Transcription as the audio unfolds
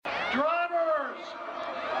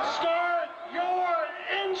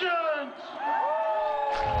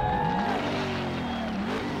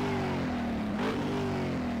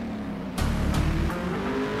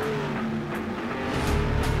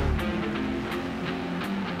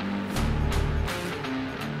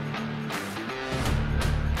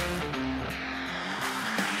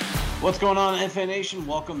What's going on, FA Nation?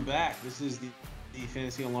 Welcome back. This is the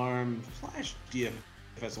Fantasy Alarm /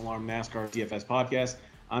 DFS Alarm NASCAR DFS podcast.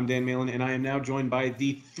 I'm Dan Malin, and I am now joined by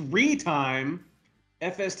the three-time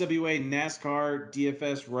FSWA NASCAR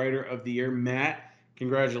DFS Writer of the Year, Matt.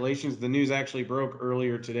 Congratulations. The news actually broke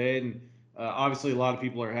earlier today, and obviously a lot of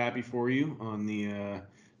people are happy for you on the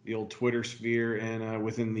old Twitter sphere and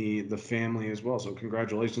within the family as well. So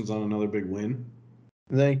congratulations on another big win.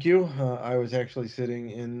 Thank you. I was actually sitting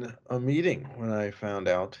in a meeting when I found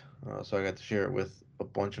out, so I got to share it with a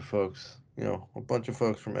bunch of folks, a bunch of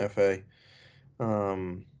folks from FA,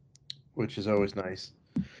 um, which is always nice.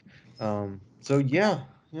 So yeah,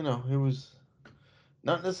 it was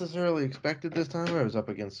not necessarily expected this time. I was up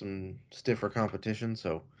against some stiffer competition,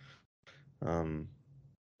 so,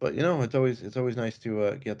 but it's always nice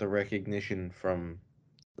to get the recognition from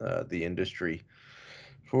the industry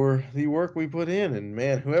for the work we put in. And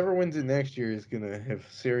man, whoever wins it next year is going to have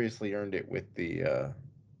seriously earned it with the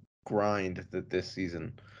grind that this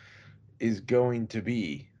season is going to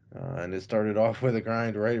be. And it started off with a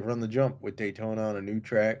grind right from the jump with Daytona on a new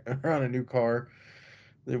track, or on a new car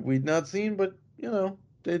that we'd not seen. But,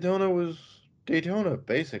 Daytona was Daytona,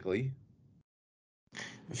 basically.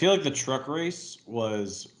 I feel like the truck race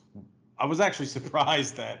I was actually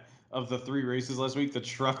surprised that of the three races last week, the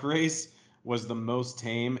truck race was the most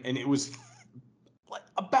tame, and it was like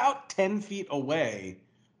about 10 feet away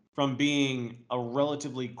from being a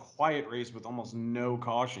relatively quiet race with almost no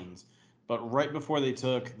cautions. But right before they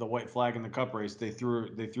took the white flag in the cup race, they threw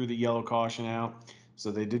the yellow caution out. So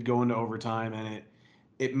they did go into overtime, and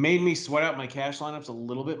it made me sweat out my cash lineups a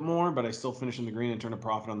little bit more, but I still finished in the green and turned a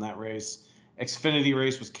profit on that race. Xfinity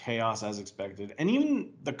race was chaos as expected. And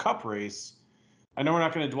even the cup race, I know we're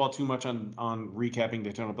not going to dwell too much on recapping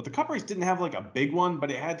Daytona, but the Cup race didn't have like a big one,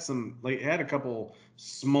 but it had a couple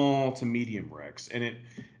small to medium wrecks, and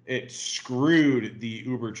it screwed the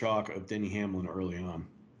Uber chalk of Denny Hamlin early on.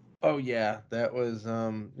 Oh yeah, that was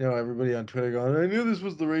everybody on Twitter going, I knew this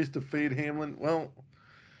was the race to fade Hamlin. Well,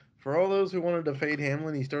 for all those who wanted to fade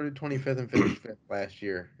Hamlin, he started 25th and finished fifth last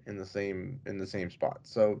year in the same spot.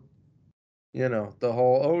 So, the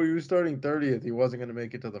whole, oh, he was starting 30th, he wasn't going to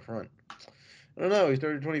make it to the front. I don't know. He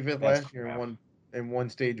started 25th That's last year crap. and won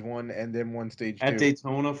stage one and then won stage At two.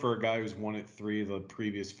 Daytona, for a guy who's won it 3 of the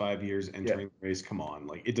previous 5 years Yeah. entering the race, come on,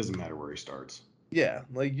 like it doesn't matter where he starts. Yeah,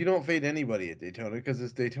 like you don't fade anybody at Daytona because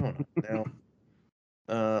it's Daytona.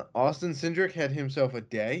 Now, Austin Cindric had himself a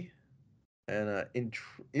day, and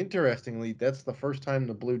interestingly, that's the first time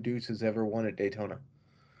the Blue Deuce has ever won at Daytona.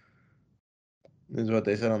 This is what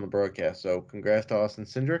they said on the broadcast. So, congrats to Austin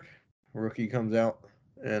Cindric. Rookie comes out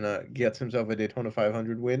and gets himself a Daytona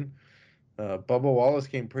 500 win. Bubba Wallace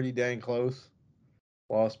came pretty dang close.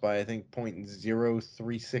 Lost by, I think,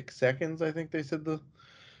 0.036 seconds, I think they said the.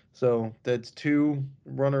 So that's two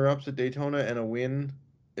runner-ups at Daytona and a win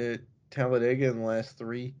at Talladega in the last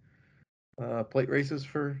three plate races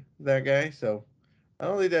for that guy. So I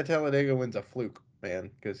don't think that Talladega win's a fluke,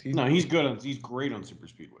 man, because No, he's great on super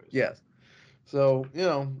speedways. yes. So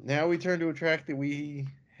now we turn to a track that we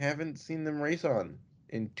haven't seen them race on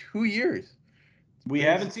in 2 years. It's We been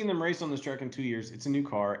haven't seen them race on this track in 2 years. It's a new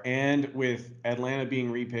car, and with Atlanta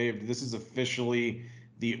being repaved, this is officially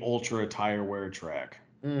the ultra tire wear track.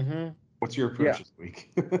 mm-hmm. What's your Yeah. approach this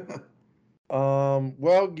week?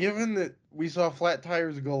 Well, given that we saw flat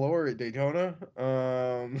tires galore at Daytona,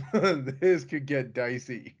 this could get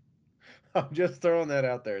dicey. I'm just throwing that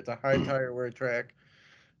out there. It's a high tire wear track.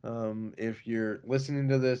 If you're listening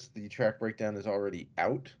to this, the track breakdown is already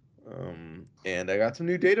out. And I got some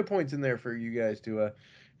new data points in there for you guys to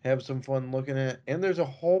have some fun looking at. And there's a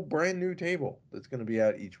whole brand new table that's going to be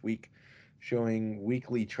out each week showing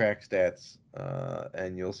weekly track stats.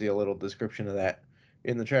 And you'll see a little description of that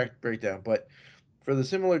in the track breakdown. But for the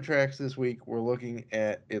similar tracks this week, we're looking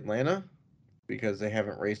at Atlanta because they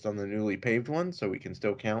haven't raced on the newly paved one, so we can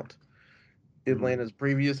still count Mhm. Atlanta's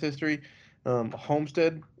previous history.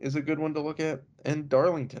 Homestead is a good one to look at, and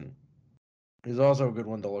Darlington is also a good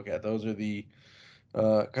one to look at. Those are the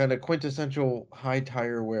kind of quintessential high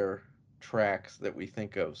tire wear tracks that we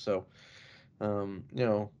think of. So,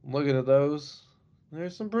 looking at those,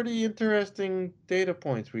 there's some pretty interesting data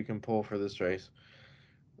points we can pull for this race.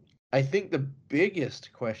 I think the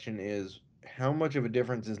biggest question is how much of a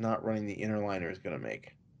difference is not running the inner liner is going to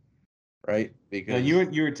make, right? Now you Because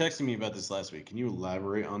were, you were texting me about this last week. Can you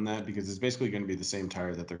elaborate on that? Because it's basically going to be the same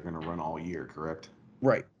tire that they're going to run all year, correct?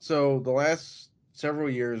 right. So the last several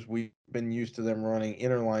years, we've been used to them running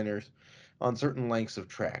inner liners on certain lengths of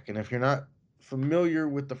track. And if you're not familiar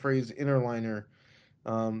with the phrase inner liner,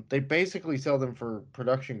 they basically sell them for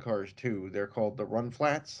production cars too. They're called the run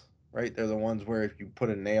flats. right? They're the ones where if you put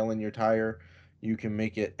a nail in your tire, you can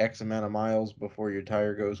make it X amount of miles before your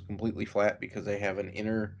tire goes completely flat because they have an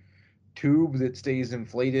inner tube that stays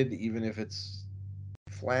inflated even if it's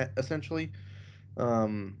flat, essentially.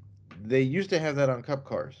 Um, they used to have that on Cup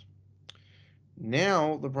cars.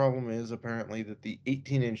 Now the problem is apparently that the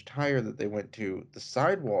 18-inch tire that they went to, the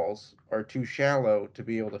sidewalls are too shallow to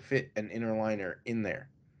be able to fit an inner liner in there.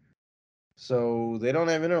 So they don't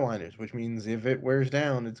have inner liners, which means if it wears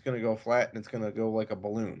down, it's going to go flat and it's going to go like a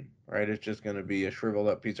balloon, right? It's just going to be a shriveled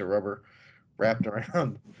up piece of rubber wrapped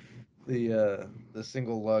around the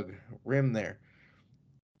single lug rim there.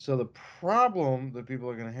 So the problem that people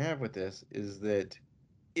are going to have with this is that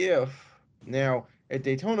if now at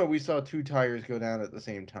Daytona we saw two tires go down at the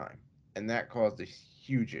same time, and that caused a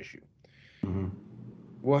huge issue. Mm-hmm.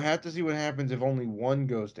 We'll have to see what happens if only one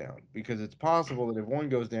goes down, because it's possible that if one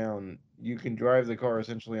goes down, you can drive the car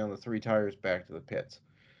essentially on the three tires back to the pits.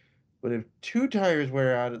 But if two tires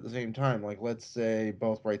wear out at the same time, like let's say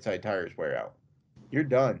both right side tires wear out, you're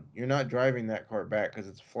done. You're not driving that car back because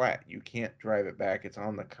it's flat. You can't drive it back. It's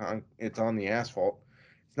on the asphalt.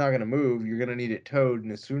 It's not going to move. You're going to need it towed,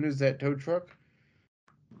 and as soon as that tow truck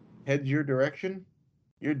heads your direction,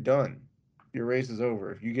 you're done. Your race is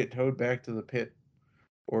over. If you get towed back to the pit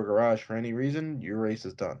or garage for any reason, your race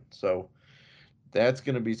is done. So that's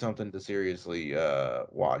going to be something to seriously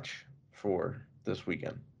watch for this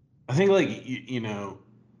weekend. I think like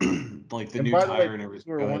like the And new by the way, tire and people everything.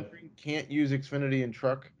 who are Go ahead. wondering, can't use Xfinity and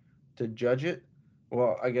Truck to judge it.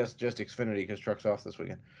 Well, I guess just Xfinity because Truck's off this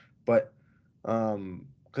weekend. But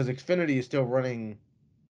because Xfinity is still running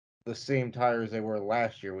the same tires they were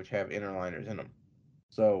last year, which have inner liners in them.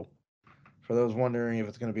 So for those wondering if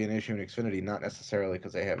it's going to be an issue in Xfinity, not necessarily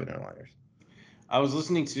because they have inner liners. I was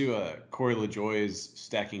listening to Corey LaJoy's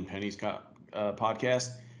Stacking Pennies podcast,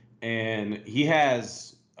 and he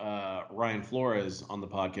has Ryan Flores on the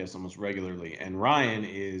podcast almost regularly. And Ryan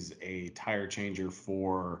is a tire changer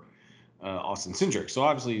for Austin Cindric. So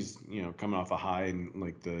obviously he's coming off a high in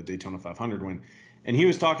like the Daytona 500 win, and he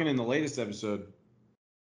was talking in the latest episode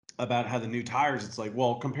about how the new tires. It's like,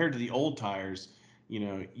 well, compared to the old tires,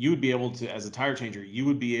 you would be able to, as a tire changer, you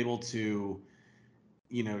would be able to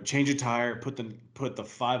change a tire, put the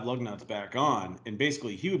five lug nuts back on, and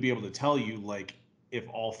basically he would be able to tell you like if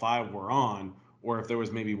all five were on or if there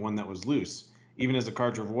was maybe one that was loose. Even as the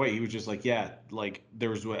car drove away, he was just like, yeah, like there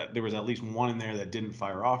was at least one in there that didn't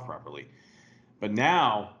fire off properly. But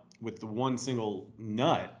now with the one single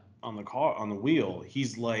nut on the car on the wheel,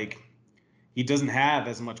 he's like he doesn't have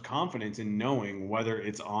as much confidence in knowing whether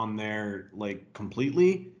it's on there like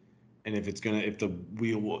completely and if the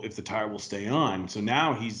if the tire will stay on. So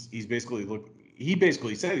now he's basically he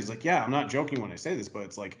basically said, he's like, yeah, I'm not joking when I say this, but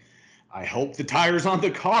it's like I hope the tire's on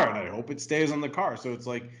the car and I hope it stays on the car. So it's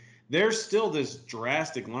like there's still this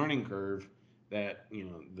drastic learning curve that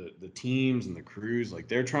the teams and the crews, like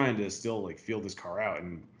they're trying to still like feel this car out.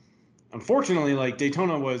 And unfortunately, like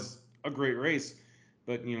Daytona was a great race,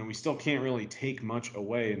 but we still can't really take much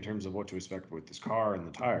away in terms of what to expect with this car and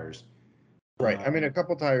the tires. Right. I mean, a Um,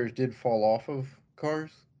 couple tires did fall off of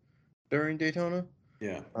cars during Daytona.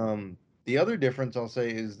 yeah. Um, the other difference I'll say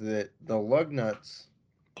is that the lug nuts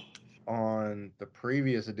on the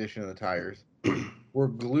previous edition of the tires were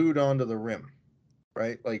glued onto the rim,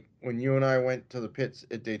 right? Like when you and I went to the pits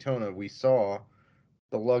at Daytona, we saw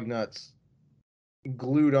the lug nuts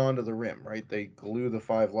glued onto the rim, right? They glue the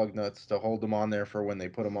five lug nuts to hold them on there for when they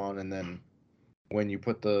put them on, and then when you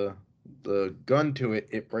put the gun to it,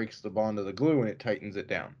 it breaks the bond of the glue and it tightens it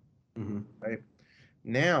down, Hmm. right?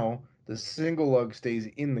 Now the single lug stays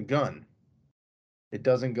in the gun. It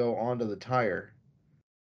doesn't go onto the tire.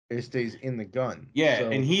 It stays in the gun. Yeah,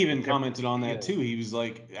 and So he even whenever commented you on that feel too. He was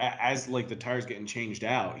like, as like the tires getting changed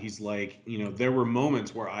out, he's like, there were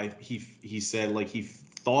moments where he said like he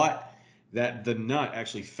thought that the nut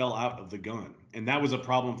actually fell out of the gun, and that was a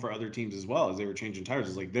problem for other teams as well as they were changing tires.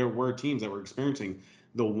 It's like there were teams that were experiencing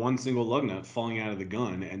the one single lug nut falling out of the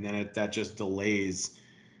gun, and then that just delays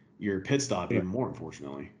your pit stop Right. even more,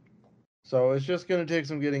 unfortunately. So it's just going to take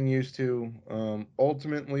some getting used to.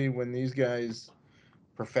 Ultimately, when these guys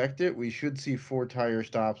perfect it, we should see four tire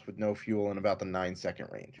stops with no fuel in about the 9-second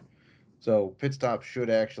range. So pit stops should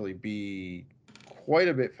actually be quite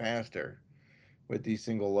a bit faster with these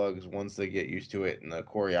single lugs once they get used to it and the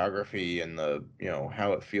choreography and the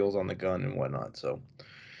how it feels on the gun and whatnot. So,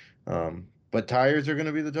 but tires are going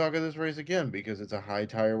to be the talk of this race again because it's a high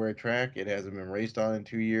tire wear track. It hasn't been raced on in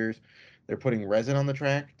 2 years. They're putting resin on the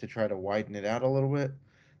track to try to widen it out a little bit.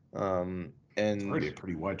 It's already a And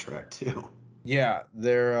pretty wide track too. yeah,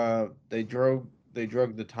 they drug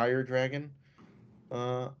the tire dragon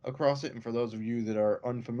across it. And for those of you that are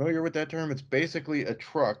unfamiliar with that term, it's basically a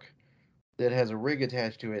truck that has a rig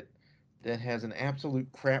attached to it that has an absolute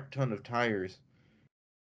crap ton of tires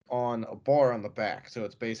on a bar on the back. So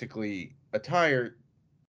it's basically a tire,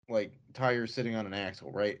 like tires sitting on an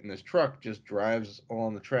axle, right? And this truck just drives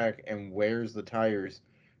along the track and wears the tires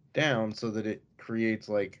down so that it creates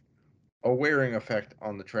like a wearing effect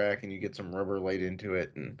on the track and you get some rubber laid into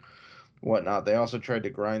it and whatnot. They also tried to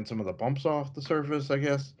grind some of the bumps off the surface, I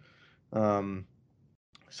guess. Um,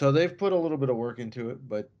 so they've put a little bit of work into it,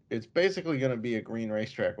 but it's basically going to be a green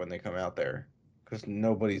racetrack when they come out there because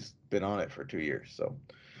nobody's been on it for 2 years. So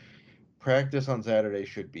practice on Saturday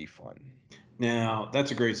should be fun. Now,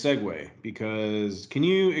 that's a great segue because can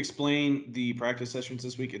you explain the practice sessions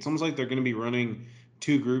this week? It's almost like they're going to be running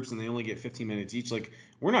two groups and they only get 15 minutes each. Like,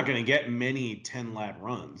 we're not going to get many 10 lap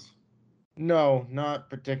runs. No, not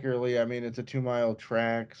particularly. I mean, it's a 2 mile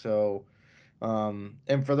track. So,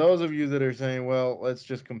 and for those of you that are saying, well, let's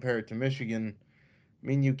just compare it to Michigan, I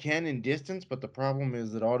mean, you can in distance, but the problem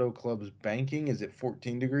is that Auto Club's banking is at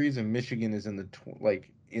 14 degrees and Michigan is in the like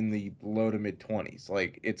in the low to mid 20s.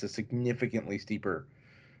 Like it's a significantly steeper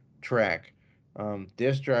track.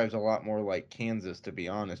 This drives a lot more like Kansas, to be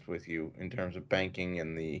honest with you, in terms of banking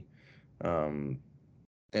and the um,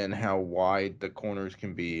 and how wide the corners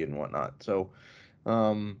can be and whatnot. So,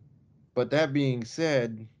 um, but that being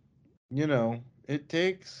said, you know,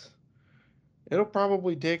 it'll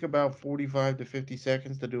probably take about 45 to 50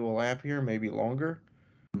 seconds to do a lap here, maybe longer.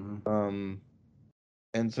 Mhm. Um,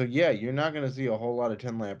 and so, yeah, you're not going to see a whole lot of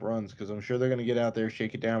 10 lap runs because I'm sure they're going to get out there,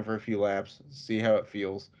 shake it down for a few laps, see how it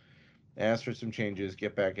feels, ask for some changes,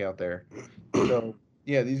 get back out there. So,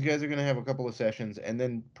 yeah, these guys are going to have a couple of sessions, and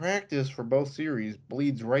then practice for both series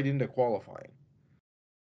bleeds right into qualifying.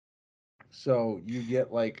 So, you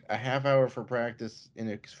get like a half hour for practice in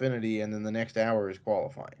Xfinity, and then the next hour is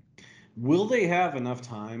qualifying. Will they have enough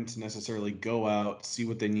time to necessarily go out, see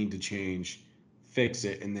what they need to change, fix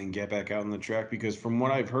it, and then get back out on the track? Because from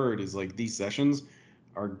what I've heard, is like these sessions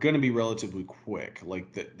are going to be relatively quick. Like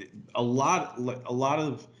a lot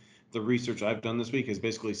of the research I've done this week has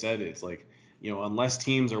basically said it's like unless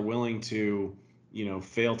teams are willing to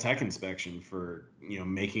fail tech inspection for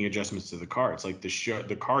making adjustments to the car, it's like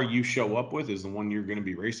the car you show up with is the one you're going to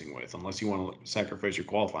be racing with, unless you want to sacrifice your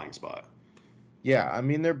qualifying spot. Yeah, I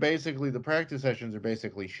mean they're basically the practice sessions are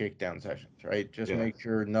basically shakedown sessions, right? Just Yeah. make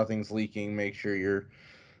sure nothing's leaking, make sure your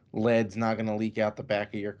lead's not going to leak out the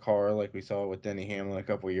back of your car like we saw with Denny Hamlin a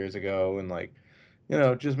couple years ago and like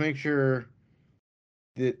just make sure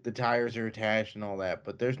that the tires are attached and all that,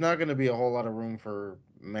 but there's not going to be a whole lot of room for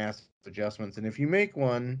massive adjustments. And if you make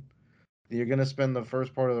one, you're going to spend the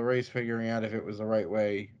first part of the race figuring out if it was the right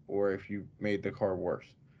way or if you made the car worse,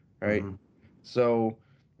 right? Hmm. So,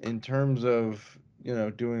 in terms of,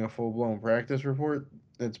 doing a full-blown practice report,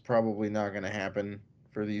 it's probably not going to happen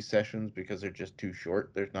for these sessions because they're just too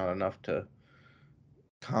short. There's not enough to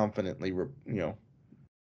confidently,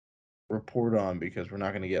 report on because we're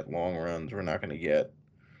not going to get long runs. We're not going to get.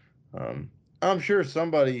 Um, I'm sure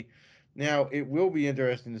somebody. Now it will be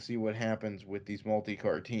interesting to see what happens with these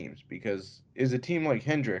multi-car teams because is a team like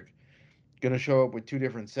Hendrick going to show up with two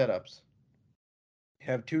different setups?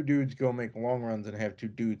 Have two dudes go make long runs and have two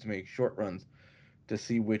dudes make short runs to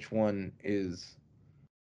see which one is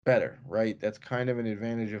better, right? That's kind of an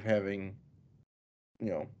advantage of having, you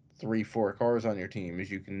know, 3, 4 cars on your team is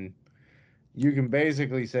you can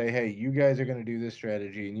basically say, hey, you guys are going to do this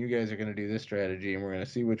strategy and you guys are going to do this strategy, and we're going to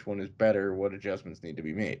see which one is better, what adjustments need to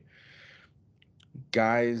be made.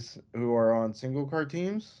 Guys who are on single car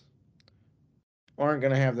teams aren't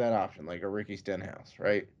going to have that option, like a Ricky Stenhouse,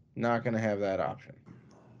 right? Not going to have that option.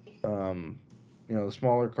 Um, the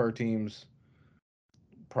smaller car teams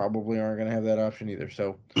probably aren't going to have that option either.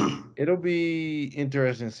 So it'll be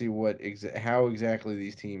interesting to see how exactly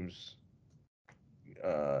these teams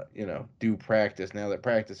do practice now that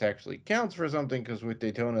practice actually counts for something because with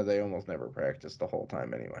Daytona they almost never practice the whole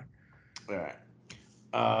time anyway. All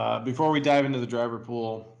right. Before we dive into the driver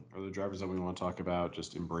pool or the drivers that we want to talk about,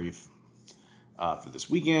 just in brief, for this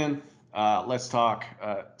weekend, let's talk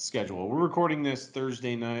schedule. We're recording this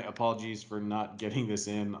Thursday night. Apologies for not getting this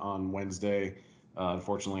in on Wednesday.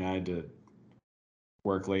 Unfortunately, I had to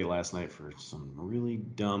work late last night for some really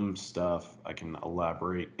dumb stuff. I can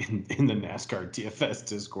elaborate in the NASCAR TFS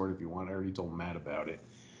Discord if you want. I already told Matt about it.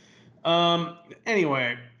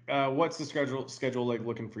 Anyway, what's the schedule like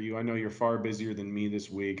looking for you? I know you're far busier than me this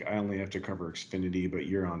week. I only have to cover Xfinity, but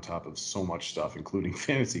you're on top of so much stuff, including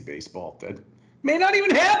fantasy baseball, that may not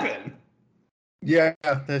even happen. Yeah,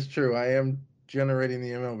 that's true. I am generating the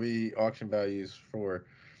MLB auction values for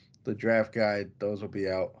the draft guide, those will be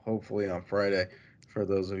out hopefully on Friday for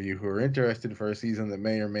those of you who are interested for a season that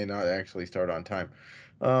may or may not actually start on time.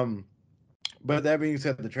 Um, but that being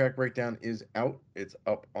said, the track breakdown is out. It's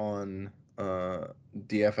up on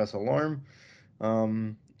DFS Alarm.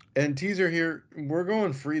 And teaser here, we're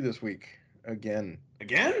going free this week again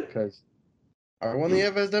Again? because I won the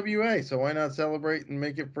FSWA, so why not celebrate and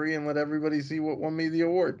make it free and let everybody see what won me the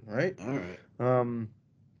award, right? All right.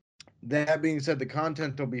 That being said, the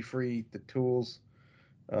content will be free. The tools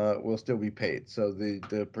will still be paid. So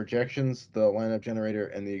the projections, the lineup generator,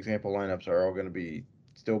 and the example lineups are all going to be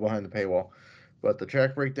still behind the paywall. But the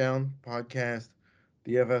track breakdown, podcast,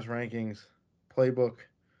 DFS rankings, playbook,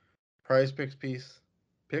 prize picks piece,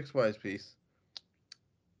 Pickswise piece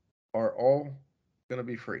are all going to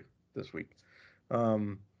be free this week.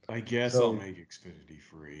 Um, I guess I'll so make Xfinity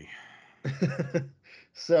free.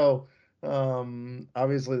 so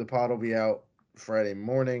obviously the pod will be out Friday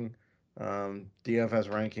morning. DFS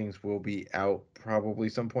rankings will be out probably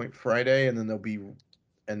some point Friday, and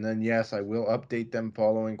then yes, I will update them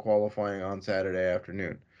following qualifying on Saturday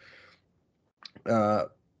afternoon. Uh,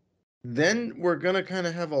 then we're gonna kind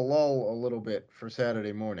of have a lull a little bit for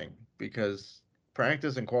Saturday morning because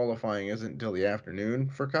practice and qualifying isn't until the afternoon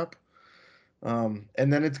for Cup. And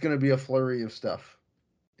then it's gonna be a flurry of stuff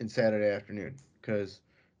in Saturday afternoon because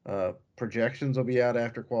projections will be out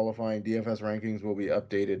after qualifying. DFS rankings will be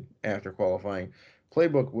updated after qualifying.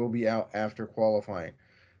 Playbook will be out after qualifying.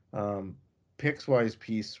 Um, Pickswise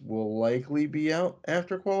piece will likely be out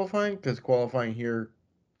after qualifying because qualifying here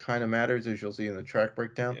kind of matters, as you'll see in the track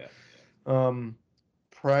breakdown. Yeah. Um,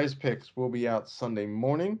 Prize picks will be out Sunday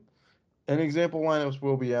morning, and example lineups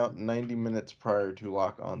will be out 90 minutes prior to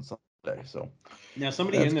lock on Sunday. So Now, that's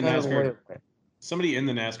kind of the way. somebody in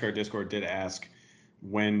the NASCAR Discord did ask,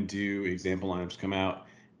 when do example lineups come out?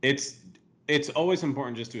 It's it's always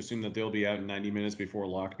important just to assume that they'll be out in 90 minutes before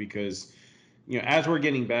lock because, as we're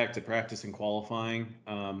getting back to practice and qualifying,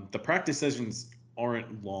 the practice sessions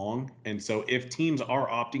aren't long, and so if teams are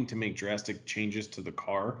opting to make drastic changes to the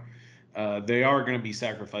car, they are going to be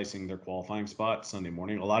sacrificing their qualifying spot Sunday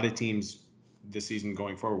morning. A lot of teams this season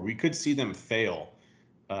going forward, we could see them fail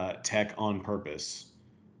tech on purpose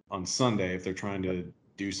on Sunday if they're trying to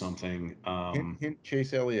do something. Hint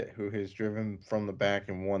Chase Elliott, who has driven from the back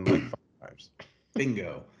and won like 5 times.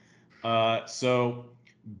 Bingo. So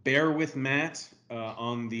bear with Matt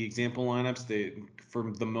on the example lineups.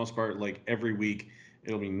 For the most part, like every week,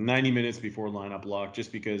 it'll be 90 minutes before lineup lock,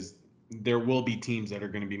 just because there will be teams that are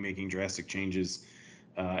going to be making drastic changes,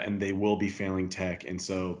 and they will be failing tech, and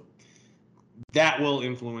so that will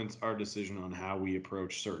influence our decision on how we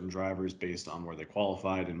approach certain drivers based on where they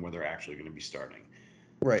qualified and where they're actually going to be starting.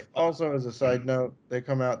 Right. Also, as a side note, they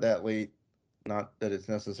come out that late. Not that it's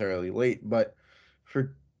necessarily late, but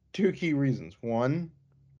for two key reasons. One,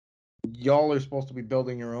 y'all are supposed to be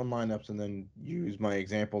building your own lineups and then use my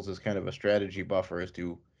examples as kind of a strategy buffer as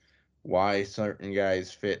to why certain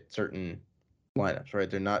guys fit certain lineups, right?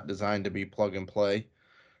 They're not designed to be plug and play.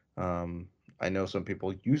 Um, I know some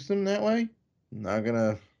people use them that way. I'm not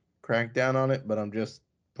gonna crack down on it, but I'm just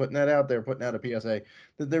putting that out there, putting out a PSA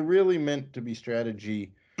that they're really meant to be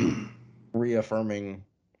strategy reaffirming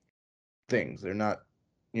things. They're not,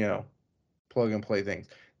 you know, plug and play things.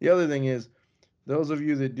 The other thing is, those of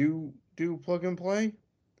you that do plug and play,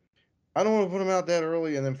 I don't want to put them out that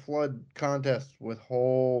early and then flood contests with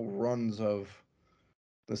whole runs of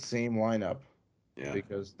the same lineup Yeah.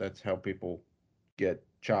 because that's how people get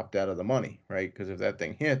chopped out of the money, right? Because if that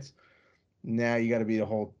thing hits, now you got to be the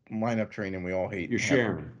whole lineup train, and we all hate You're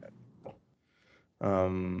sharing.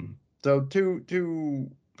 So two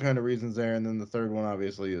kind of reasons there, and then the third one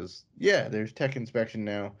obviously is there's tech inspection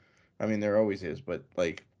now. I mean, there always is, but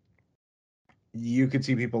like you could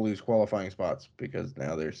see people lose qualifying spots because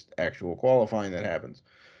now there's actual qualifying that happens.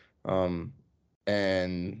 Um,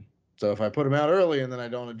 and so if I put them out early and then I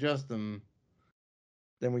don't adjust them,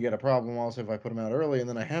 then we get a problem. Also, if I put them out early and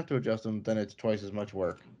then I have to adjust them, then it's twice as much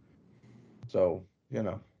work. So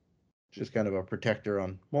just kind of a protector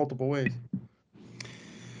on multiple ways.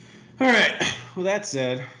 All right. Well, that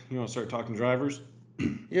said, you want to start talking drivers?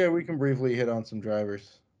 Yeah, we can briefly hit on some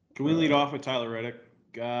drivers. Can we lead off with Tyler Reddick?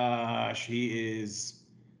 Gosh, he's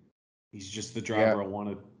just the Yeah, driver I want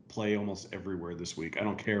to play almost everywhere this week. I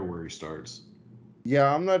don't care where he starts.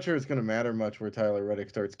 yeah, I'm not sure it's going to matter much where Tyler Reddick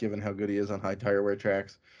starts, given how good he is on high tire wear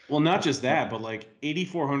tracks. Well, not just that, but like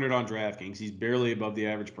 8,400 on DraftKings, he's barely above the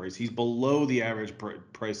average price. He's below the average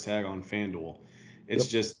price tag on FanDuel. It's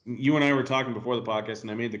Yep. just you and I were talking before the podcast,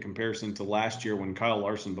 and I made the comparison to last year when Kyle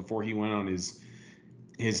Larson, before he went on his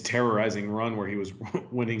his terrorizing run where he was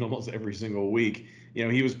winning almost every single week. You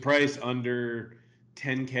know, he was priced under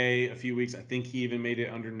 10K a few weeks. I think he even made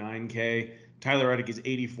it under 9K. Tyler Reddick is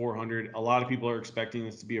 8,400. A lot of people are expecting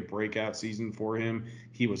this to be a breakout season for him.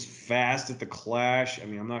 He was fast at the Clash. I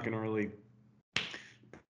mean, I'm not going to really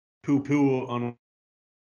poo-poo on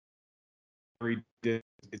what he did.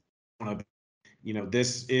 You know,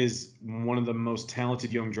 this is one of the most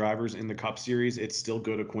talented young drivers in the Cup Series. It's still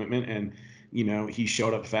good equipment, and you know he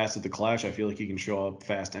showed up fast at the Clash. I feel like he can show up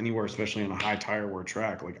fast anywhere, especially on a high tire wear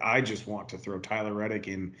track. Like I just want to throw Tyler Reddick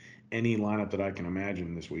in any lineup that I can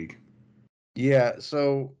imagine this week. Yeah,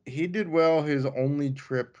 so he did well his only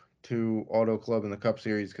trip to Auto Club in the Cup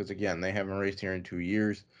Series because again they haven't raced here in 2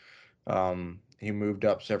 years. He moved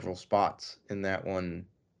up several spots in that one.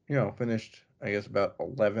 You know, finished I guess about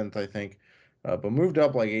 11th, I think, but moved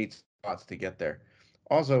up like 8 spots to get there.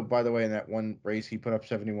 Also, by the way, in that one race, he put up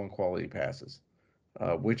 71 quality passes,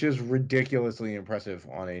 which is ridiculously impressive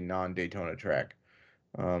on a non-Daytona track.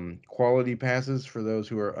 Quality passes, for those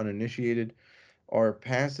who are uninitiated, are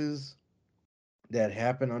passes that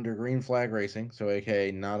happen under green flag racing. So,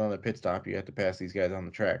 aka not on a pit stop, you have to pass these guys on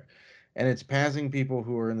the track. And it's passing people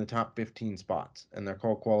who are in the top 15 spots. And they're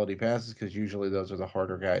called quality passes because usually those are the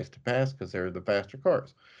harder guys to pass because they're the faster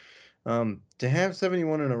cars. To have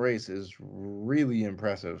 71 in a race is really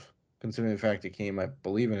impressive, considering the fact it came, I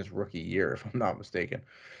believe, in his rookie year, if I'm not mistaken.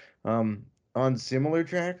 Um, on similar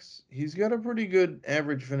tracks, he's got a pretty good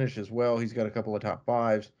average finish as well. He's got a couple of top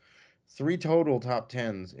fives, three total top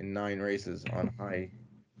tens in 9 races on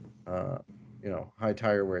uh, high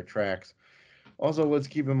tire wear tracks. Also, let's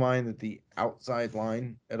keep in mind that the outside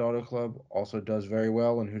line at Auto Club also does very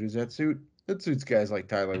well. And who does that suit? That suits guys like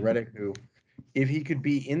Tyler Reddick, who, if he could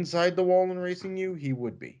be inside the wall and racing you, he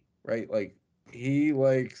would be, right? Like, he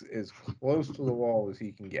likes as close to the wall as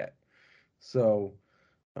he can get. So,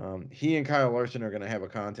 he and Kyle Larson are going to have a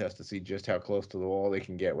contest to see just how close to the wall they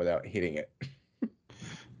can get without hitting it.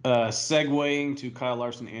 Segueing to Kyle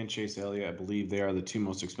Larson and Chase Elliott, I believe they are the two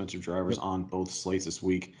most expensive drivers Yep. on both slates this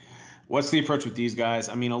week. What's the approach with these guys?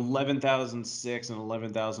 I mean, 11,006 and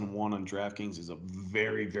 11,001 on DraftKings is a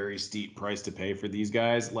very, very steep price to pay for these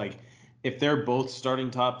guys. Like, if they're both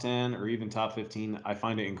starting top 10 or even top 15, I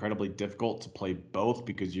find it incredibly difficult to play both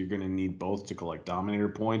because you're going to need both to collect dominator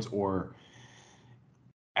points, or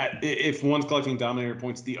if one's collecting dominator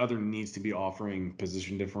points, the other needs to be offering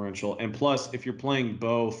position differential. And plus, if you're playing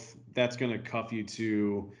both, that's going to cuff you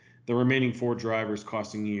to the remaining four drivers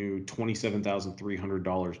costing you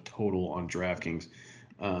 $27,300 total on DraftKings.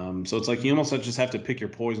 So it's like you almost just have to pick your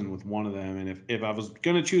poison with one of them. And if I was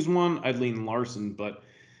going to choose one, I'd lean Larson. But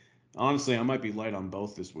honestly, I might be light on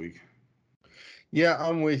both this week. Yeah,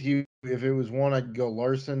 I'm with you. If it was one, I'd go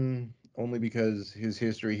Larson only because his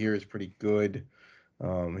history here is pretty good.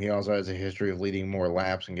 He also has a history of leading more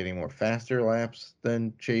laps and getting more faster laps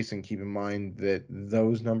than Chase. And keep in mind that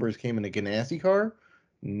those numbers came in a Ganassi car,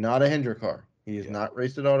 not a Hendrick car. He has Yeah. not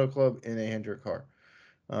raced at Auto Club in a Hendrick car.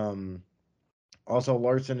 Um, Also,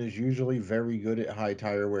 Larson is usually very good at high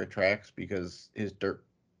tire wear tracks because his dirt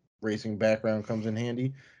racing background comes in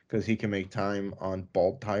handy because he can make time on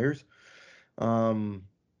bald tires. Um,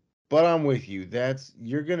 but I'm with you. That's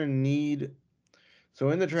you're gonna need. So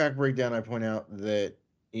in the track breakdown, I point out that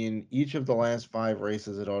in each of the last 5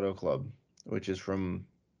 races at Auto Club, which is from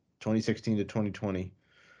 2016 to 2020,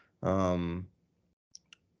 um,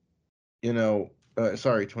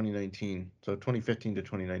 sorry, 2019, so 2015 to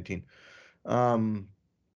 2019. Um,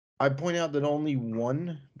 I point out that only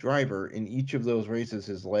one driver in each of those races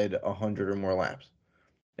has led 100 or more laps,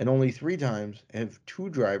 and only 3 times have 2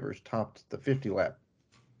 drivers topped the 50 lap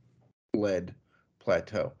led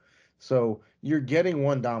plateau. So you're getting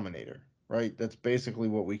one dominator, right? That's basically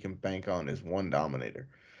what we can bank on is one dominator.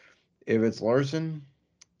 If it's Larson,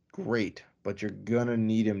 great, but you're either gonna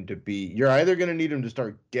need him to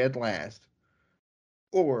start dead last,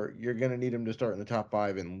 or you're gonna need him to start in the top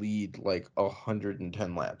 5 and lead like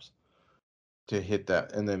 110 laps to hit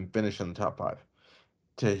that, and then finish in the top 5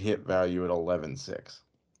 to hit value at 11.6.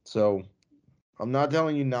 So I'm not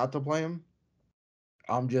telling you not to play him.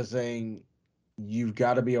 I'm just saying you've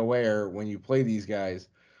got to be aware when you play these guys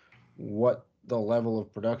what the level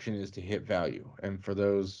of production is to hit value. And for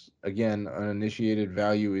those, again, uninitiated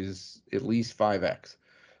value is at least 5x.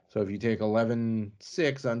 So if you take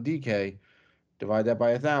 11.6 on DK, divide that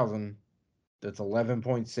by 1,000, that's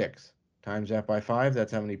 11.6. Times that by 5,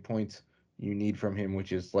 that's how many points you need from him,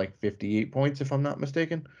 which is like 58 points, if I'm not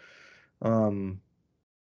mistaken. Um,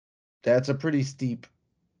 that's a pretty steep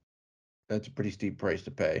price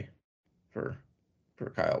to pay for for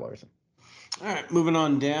Kyle Larson. All right, moving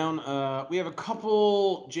on down. We have a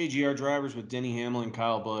couple JGR drivers with Denny Hamlin,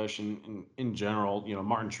 Kyle Busch, and in general,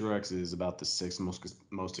 Martin Truex is about the sixth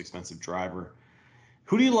most expensive driver.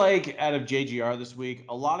 Who do you like out of JGR this week?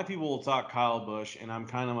 A lot of people will talk Kyle Busch, and I'm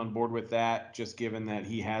kind of on board with that, just given that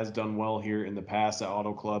he has done well here in the past at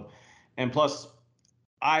Auto Club, and plus,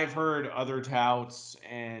 I've heard other touts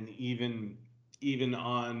and even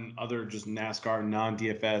on other just NASCAR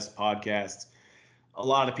non-DFS podcasts, a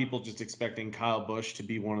lot of people just expecting Kyle Busch to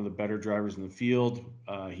be one of the better drivers in the field.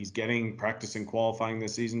 He's getting practice and qualifying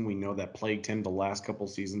this season. We know that plagued him the last couple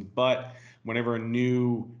seasons, but whenever a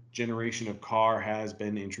new generation of car has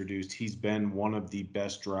been introduced, he's been one of the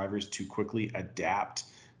best drivers to quickly adapt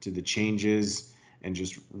to the changes and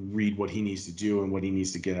just read what he needs to do and what he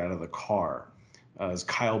needs to get out of the car. Is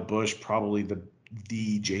Kyle Busch probably the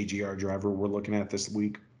JGR driver we're looking at this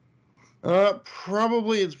week?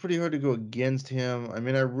 Probably it's pretty hard to go against him. I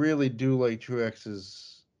mean, I really do like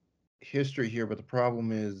Truex's history here, but the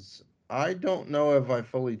problem is I don't know if I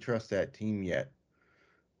fully trust that team yet.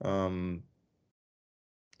 Um,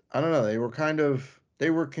 I don't know. They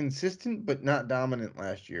were consistent but not dominant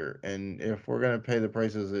last year. And if we're gonna pay the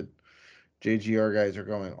prices that JGR guys are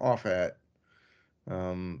going off at, we're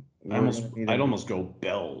gonna need a I'd new. almost go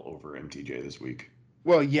Bell over MTJ this week.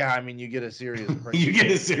 Well, yeah, I mean, you get a serious price. You get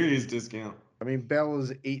a serious discount. I mean, Bell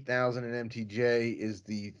is 8,000 and MTJ is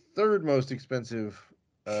the third most expensive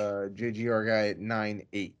JGR guy at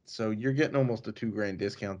 9.8. So you're getting almost a $2,000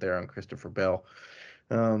 discount there on Christopher Bell.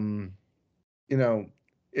 Um, you know,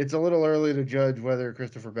 it's a little early to judge whether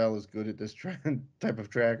Christopher Bell is good at this type of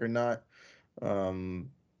track or not. Um,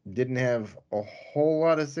 didn't have a whole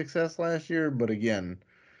lot of success last year, but again,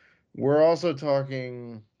 we're also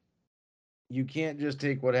talking. You can't just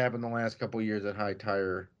take what happened the last couple years at high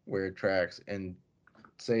tire wear tracks and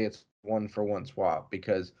say it's one for one swap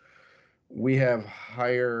because we have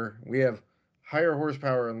higher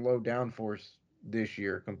horsepower and low downforce this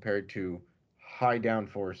year compared to high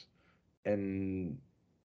downforce and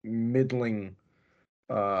middling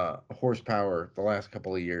horsepower the last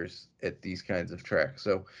couple of years at these kinds of tracks.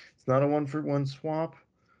 So it's not a one for one swap.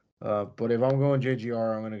 But if I'm going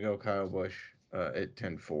JGR, I'm going to go Kyle Busch at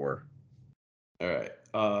 10-4. All right.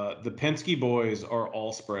 The Penske boys are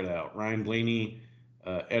all spread out. Ryan Blaney,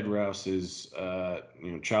 Ed Rouse's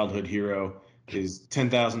childhood hero is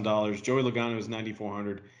 $10,000. Joey Logano is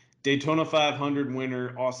 9,400. Daytona 500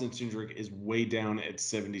 winner Austin Cindric is way down at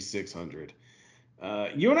 7,600.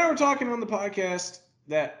 You and I were talking on the podcast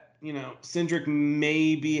that Cindric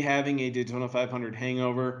may be having a Daytona 500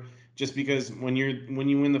 hangover, just because when you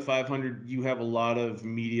win the 500, you have a lot of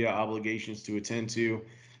media obligations to attend to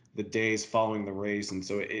the days following the race, and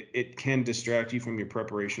so it can distract you from your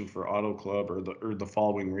preparation for Auto Club or the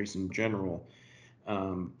following race in general.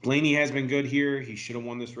 Blaney has been good here. He should have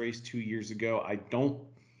won this race 2 years ago.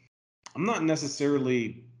 I'm not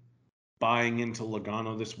necessarily buying into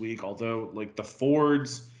Logano this week, although like the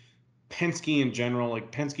Fords, Penske in general,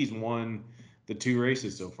 like Penske's won the two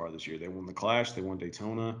races so far this year. They won the Clash, they won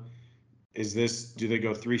Daytona. Do they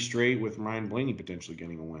go three straight with Ryan Blaney potentially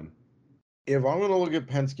getting a win? If I'm going to look at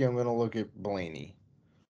Penske, I'm going to look at Blaney.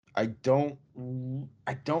 I don't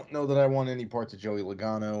know that I want any parts of Joey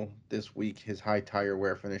Logano this week. His high tire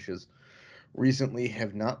wear finishes recently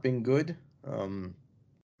have not been good.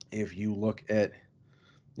 If you look at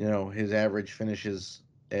his average finishes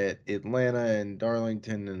at Atlanta and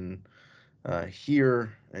Darlington and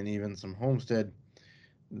here and even some Homestead,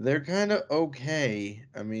 they're kind of okay.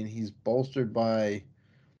 I mean, he's bolstered by.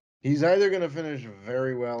 He's either going to finish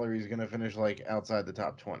very well or he's going to finish like outside the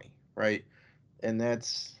top 20, right? And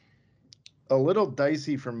that's a little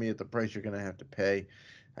dicey for me at the price you're going to have to pay.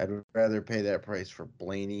 I'd rather pay that price for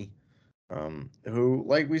Blaney, who,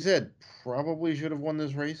 like we said, probably should have won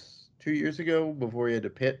this race 2 years ago before he had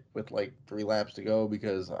to pit with like 3 laps to go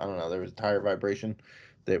because, I don't know, there was tire vibration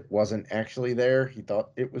that wasn't actually there. He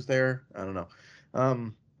thought it was there. I don't know.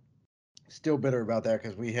 Um, Still bitter about that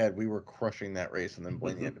because we were crushing that race and then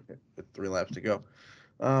Blaney had to pit with 3 laps to go.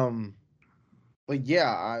 Um, but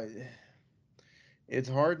yeah, it's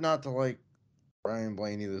hard not to like Ryan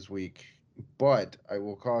Blaney this week, but I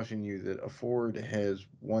will caution you that a Ford has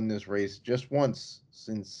won this race just once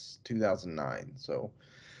since 2009, so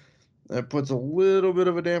that puts a little bit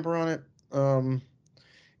of a damper on it.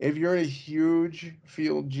 If you're in a huge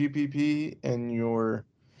field GPP and you're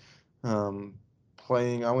um,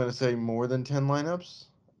 playing, I'm going to say more than 10 lineups,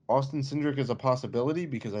 Austin Cindric is a possibility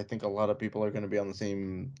because I think a lot of people are going to be on the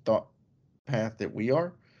same thought path that we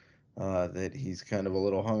are. That he's kind of a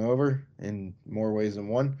little hungover in more ways than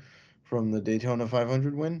one from the Daytona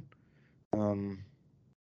 500 win. Um,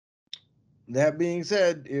 That being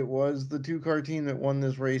said, it was the two-car team that won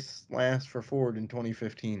this race last for Ford in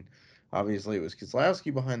 2015. Obviously, it was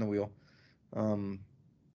Keselowski behind the wheel. Um,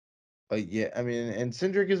 but yeah, I mean, and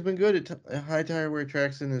Cindric has been good at high tire wear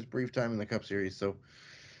tracks in his brief time in the Cup Series. So,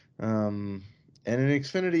 and in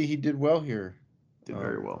Xfinity, he did well here. Did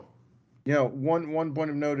very well. One point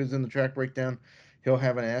of note is in the track breakdown, he'll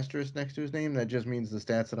have an asterisk next to his name. That just means the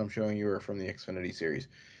stats that I'm showing you are from the Xfinity series.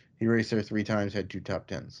 He raced there 3 times, had 2 top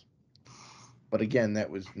 10s. But again, that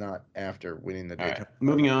was not after winning the All right, Daytona.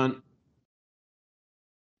 moving on.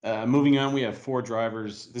 Moving on, we have 4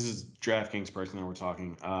 drivers. This is DraftKings personally we're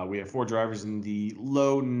talking. We have 4 drivers in the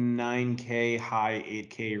low 9K, high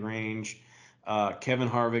 8K range. Kevin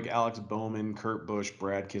Harvick, Alex Bowman, Kurt Busch,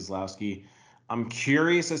 Brad Keselowski. I'm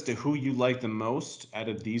curious as to who you like the most out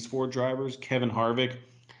of these 4 drivers. Kevin Harvick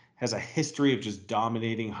has a history of just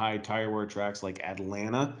dominating high tire wear tracks like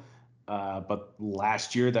Atlanta, but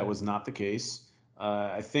last year that was not the case.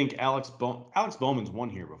 I think Alex Bowman's won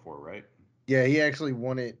here before, right? Yeah, he actually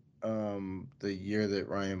won it the year that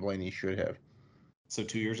Ryan Blaney should have. So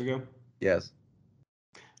 2 years ago. Yes.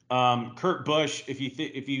 Kurt Busch, if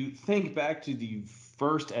you think back to the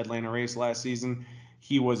first Atlanta race last season,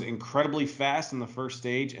 he was incredibly fast in the first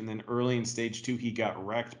stage, and then early in stage 2, he got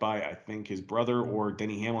wrecked by I think his brother or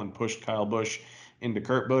Denny Hamlin pushed Kyle Busch into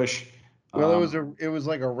Kurt Busch. Well, Um, it was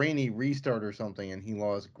like a rainy restart or something, and he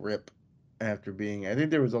lost grip after being. I think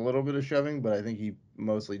there was a little bit of shoving, but I think he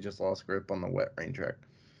mostly just lost grip on the wet rain track.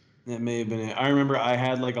 That may have been it. I remember I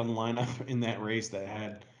had like a lineup in that race that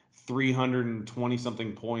had 320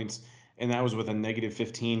 something points, and that was with a negative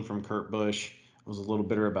 15 from Kurt Busch. I was a little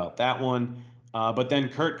bitter about that one. But then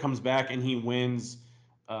Kurt comes back and he wins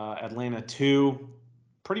Atlanta 2,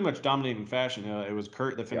 pretty much dominating fashion. It was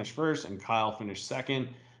Kurt that Yeah. finished first and Kyle finished second.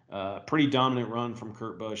 Pretty dominant run from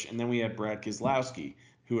Kurt Busch. And then we had Brad Keselowski,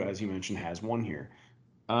 who, as you mentioned, has won here.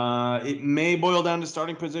 It may boil down to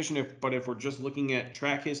starting position, but if we're just looking at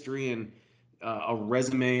track history and a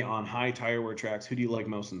resume on high tire wear tracks, who do you like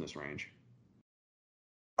most in this range?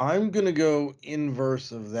 I'm gonna go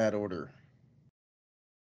inverse of that order.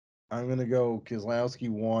 I'm gonna go Keselowski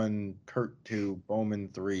 1, Kurt 2, Bowman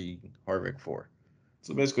 3, Harvick 4.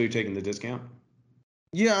 So basically, you're taking the discount.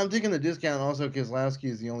 Yeah, I'm taking the discount. Also, Keselowski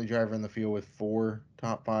is the only driver in the field with 4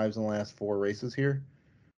 top 5s in the last 4 races here.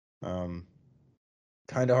 Um,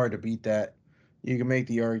 kind of hard to beat that. You can make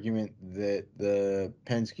the argument that the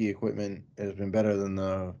Penske equipment has been better than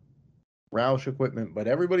the Roush equipment, but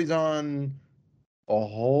everybody's on a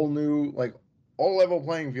whole new, like, all level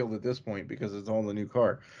playing field at this point because it's all the new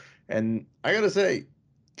car. And I gotta say,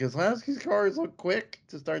 Keselowski's cars look quick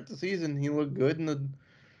to start the season. He looked good in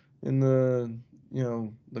the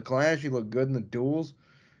the Clash. He looked good in the duels,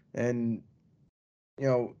 and you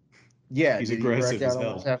know, yeah, He's did he wreck aggressive as out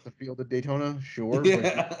almost hell. half the field at Daytona? Sure, but he was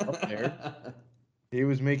up there. Yeah. He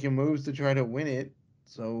was making moves to try to win it,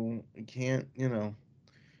 so you can't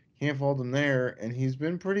fault him there. And he's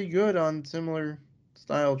been pretty good on similar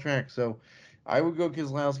style tracks. So I would go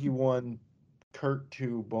Keselowski 1, Kurt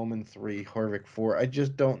 2, Bowman 3, Harvick 4. I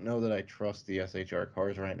just don't know that I trust the SHR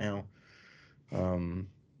cars right now. Um,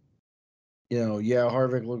 yeah,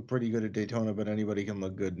 Harvick looked pretty good at Daytona, but anybody can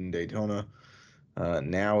look good in Daytona.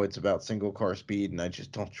 Now it's about single car speed, and I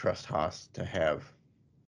just don't trust Haas to have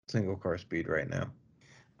single car speed right now.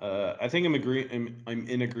 I think I'm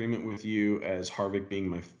in agreement with you as Harvick being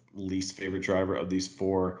my least favorite driver of these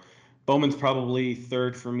 4. Bowman's probably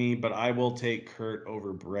third for me, but I will take Kurt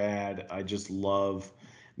over Brad. I just love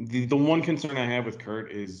the one concern I have with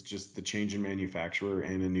Kurt is just the change in manufacturer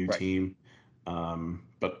and a new Right. team.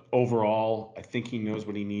 But overall, I think he knows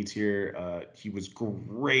what he needs here. He was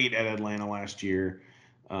great at Atlanta last year.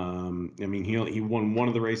 I mean, he won one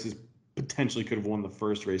of the races, potentially could have won the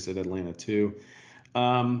first race at Atlanta too.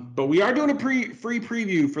 But we are doing a free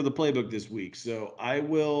preview for the playbook this week, so I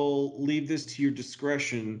will leave this to your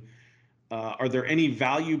discretion. Are there any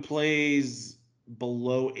value plays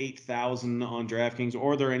below 8,000 on DraftKings,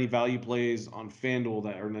 or are there any value plays on FanDuel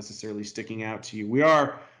that are necessarily sticking out to you? We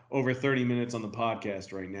are over 30 minutes on the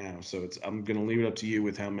podcast right now, so I'm going to leave it up to you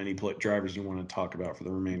with how many drivers you want to talk about for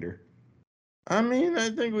the remainder. I mean, I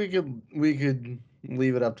think we could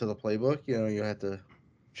leave it up to the playbook. You have to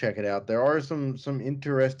check it out. There are some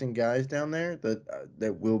interesting guys down there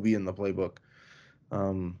that will be in the playbook,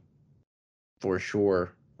 um, for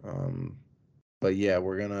sure. Um, but yeah,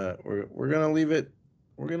 we're gonna leave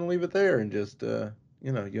it there and just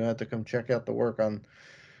you have to come check out the work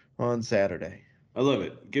on Saturday. I love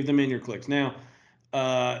it. Give them in your clicks. Now,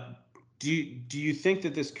 uh, do you think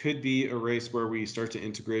that this could be a race where we start to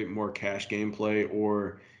integrate more cash gameplay,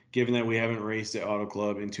 or given that we haven't raced at Auto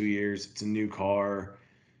Club in 2 years, it's a new car.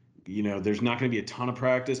 There's not going to be a ton of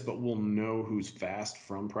practice, but we'll know who's fast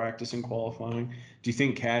from practice and qualifying. Do you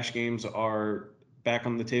think cash games are back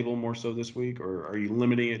on the table more so this week, or are you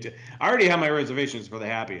limiting it to? I already have my reservations for the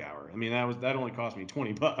happy hour. I mean, that only cost me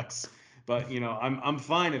 $20, but I'm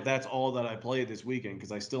fine if that's all that I play this weekend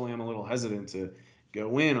because I still am a little hesitant to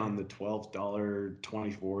go in on the $12,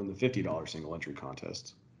 $24, and the $50 single entry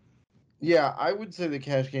contests. Yeah, I would say the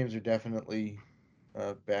cash games are definitely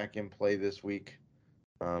back in play this week.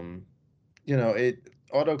 Um,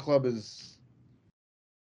 Auto Club is,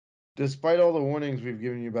 despite all the warnings we've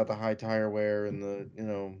given you about the high tire wear and the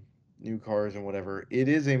new cars and whatever, it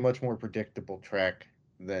is a much more predictable track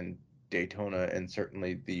than Daytona and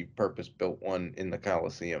certainly the purpose-built one in the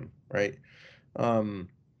Coliseum, right? Um,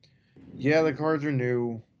 yeah, the cars are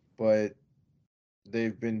new, but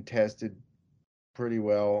they've been tested pretty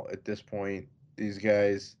well at this point. These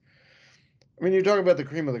guys, I mean, you're talking about the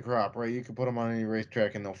cream of the crop, right? You can put them on any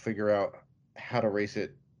racetrack and they'll figure out how to race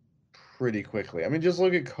it pretty quickly. I mean, just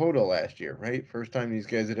look at Coda last year, right? First time these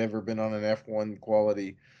guys had ever been on an F1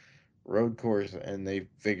 quality road course, and they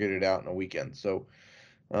figured it out in a weekend. So,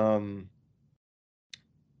 um,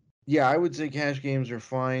 yeah, I would say cash games are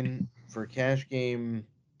fine. For cash game,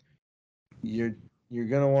 you're you're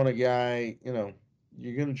gonna want a guy,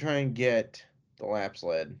 you're gonna try and get the laps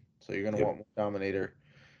led. So you're gonna Yep. want more Dominator,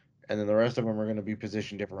 and then the rest of them are gonna be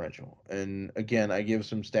position differential. And again, I give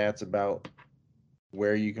some stats about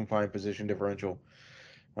where you can find position differential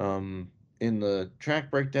um, in the track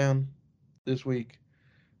breakdown this week.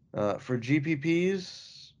 For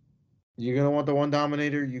GPPs, you're going to want the one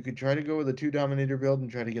Dominator. You could try to go with a two Dominator build and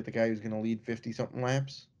try to get the guy who's going to lead 50 something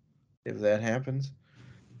laps if that happens.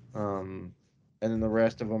 Um, and then the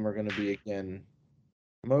rest of them are going to be, again,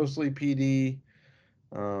 mostly PD.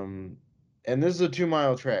 Um, and this is a 2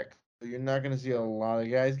 mile track. So you're not going to see a lot of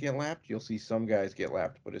guys get lapped. You'll see some guys get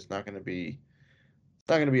lapped, but it's not going to be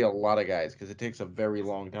a lot of guys because it takes a very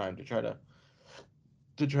long time to try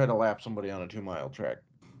to lap somebody on a 2 mile track.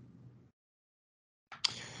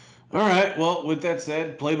 All right. Well, with that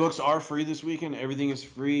said, playbooks are free this weekend. Everything is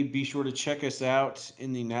free. Be sure to check us out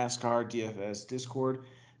in the NASCAR DFS Discord.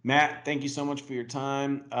 Matt, thank you so much for your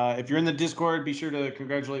time. If you're in the Discord, be sure to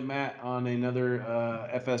congratulate Matt on another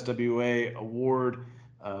FSWA award.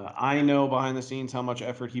 I know behind the scenes how much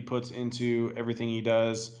effort he puts into everything he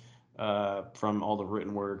does, from all the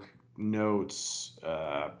written work, notes,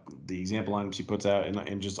 the example items he puts out,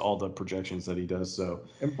 and just all the projections that he does. So,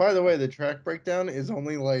 And by the way, the track breakdown is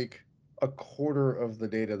only like a quarter of the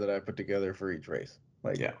data that I put together for each race.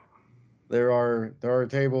 Like yeah. there are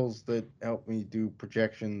tables that help me do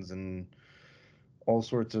projections and all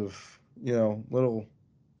sorts of little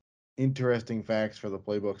interesting facts for the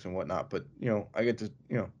playbooks and whatnot. But I get to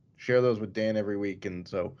share those with Dan every week, and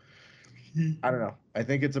so I don't know. I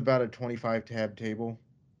think it's about a 25 tab table.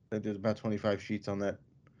 I think there's about 25 sheets on that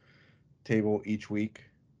table each week.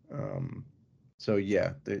 So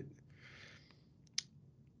yeah,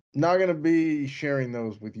 not gonna be sharing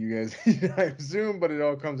those with you guys I assume, but it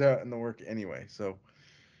all comes out in the work anyway. So,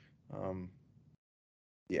 um,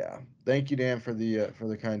 yeah, thank you, Dan, for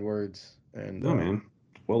the kind words, and No, man.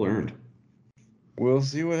 Well earned. we'll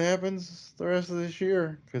see what happens the rest of this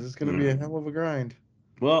year because it's gonna be a Mm. hell of a grind.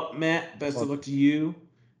 Well, Matt, best of Well, luck to you.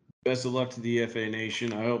 Best of luck to the FA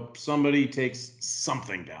Nation. I hope somebody takes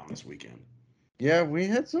something down this weekend. yeah, we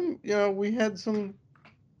had some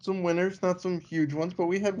winners, not some huge ones, but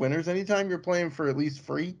we had winners. Anytime you're playing for at least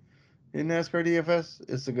free in NASCAR DFS,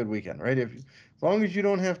 it's a good weekend, right? As long as you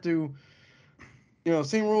don't have to.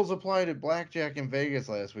 Same rules applied at blackjack in Vegas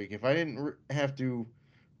last week. If I didn't have to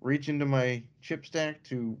reach into my chip stack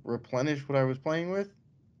to replenish what I was playing with,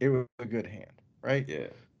 it was a good hand, right? Yeah.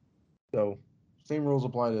 So, same rules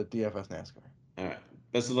apply to DFS NASCAR. All right.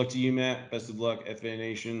 Best of luck to you, Matt. Best of luck, FA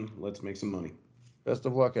Nation. Let's make some money. Best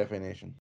of luck, FA Nation.